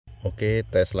Oke,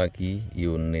 tes lagi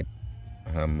unit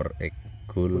hammer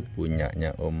egul punyanya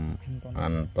Om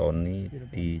Antoni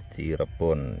di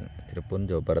Cirebon,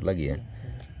 Jawa Barat lagi ya.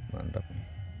 Mantap,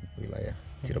 wilayah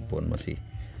Cirebon masih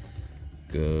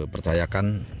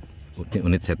kepercayakan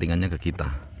unit settingannya ke kita.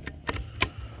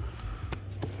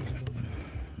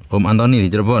 Om Antoni di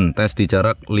Cirebon, tes di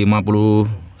jarak 51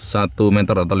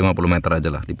 meter atau 50 meter aja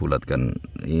lah, dibulatkan.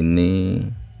 Ini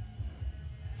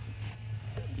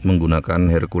menggunakan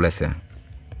Hercules ya.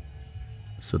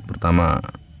 Shoot pertama.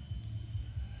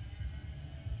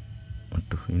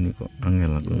 Aduh, ini kok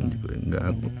angel aku juga enggak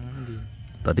aku.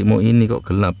 Tadi mau ini kok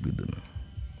gelap gitu.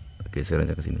 Geser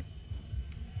aja ke sini.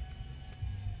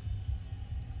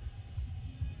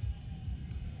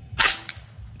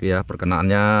 Oke ya,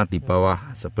 perkenaannya di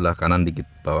bawah sebelah kanan dikit,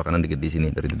 bawah kanan dikit di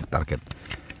sini dari target.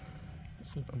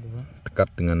 Dekat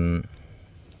dengan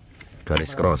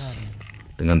garis cross.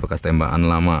 Dengan bekas tembakan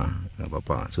lama, nggak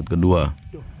apa-apa. Shoot kedua,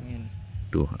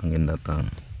 tuh angin datang.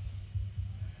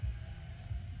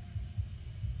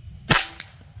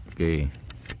 Oke,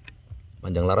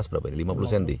 panjang laras berapa ini?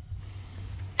 50 cm.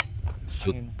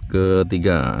 Shoot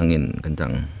ketiga, angin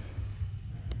kencang.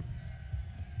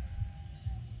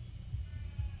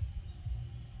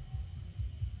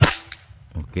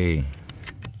 Oke,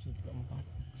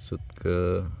 shoot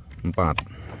keempat.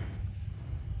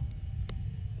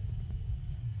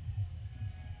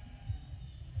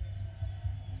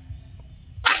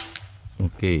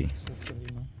 Oke,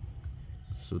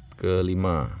 shoot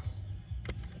kelima.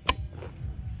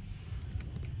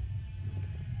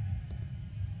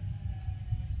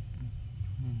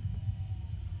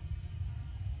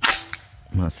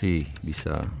 Masih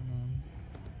bisa.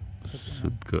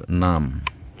 Shoot ke-6.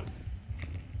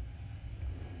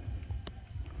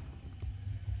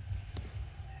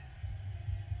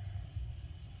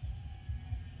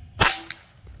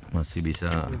 Masih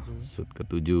bisa. Shoot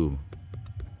ke-7.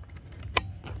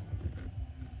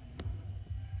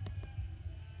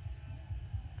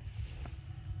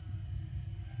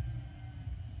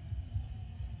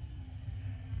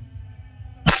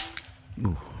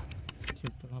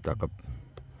 Cakep.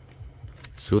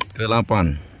 Shoot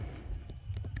ke-8.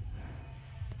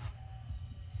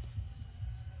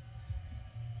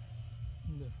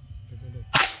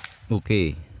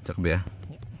 Oke, cakep ya.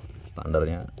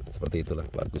 Standarnya seperti itulah,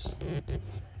 bagus.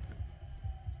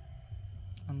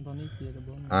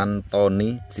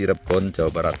 Antoni Cirebon, Jawa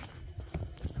Barat.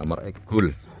 Hammer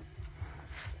egul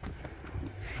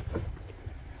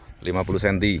 50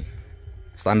 cm.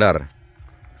 Standar.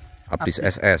 Abdis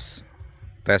SS.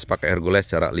 Tes pakai Hercules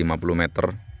jarak 50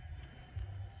 meter.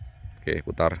 Oke,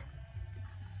 putar.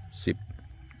 Sip.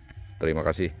 Terima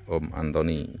kasih Om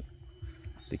Antoni.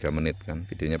 3 menit kan,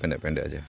 videonya pendek-pendek aja.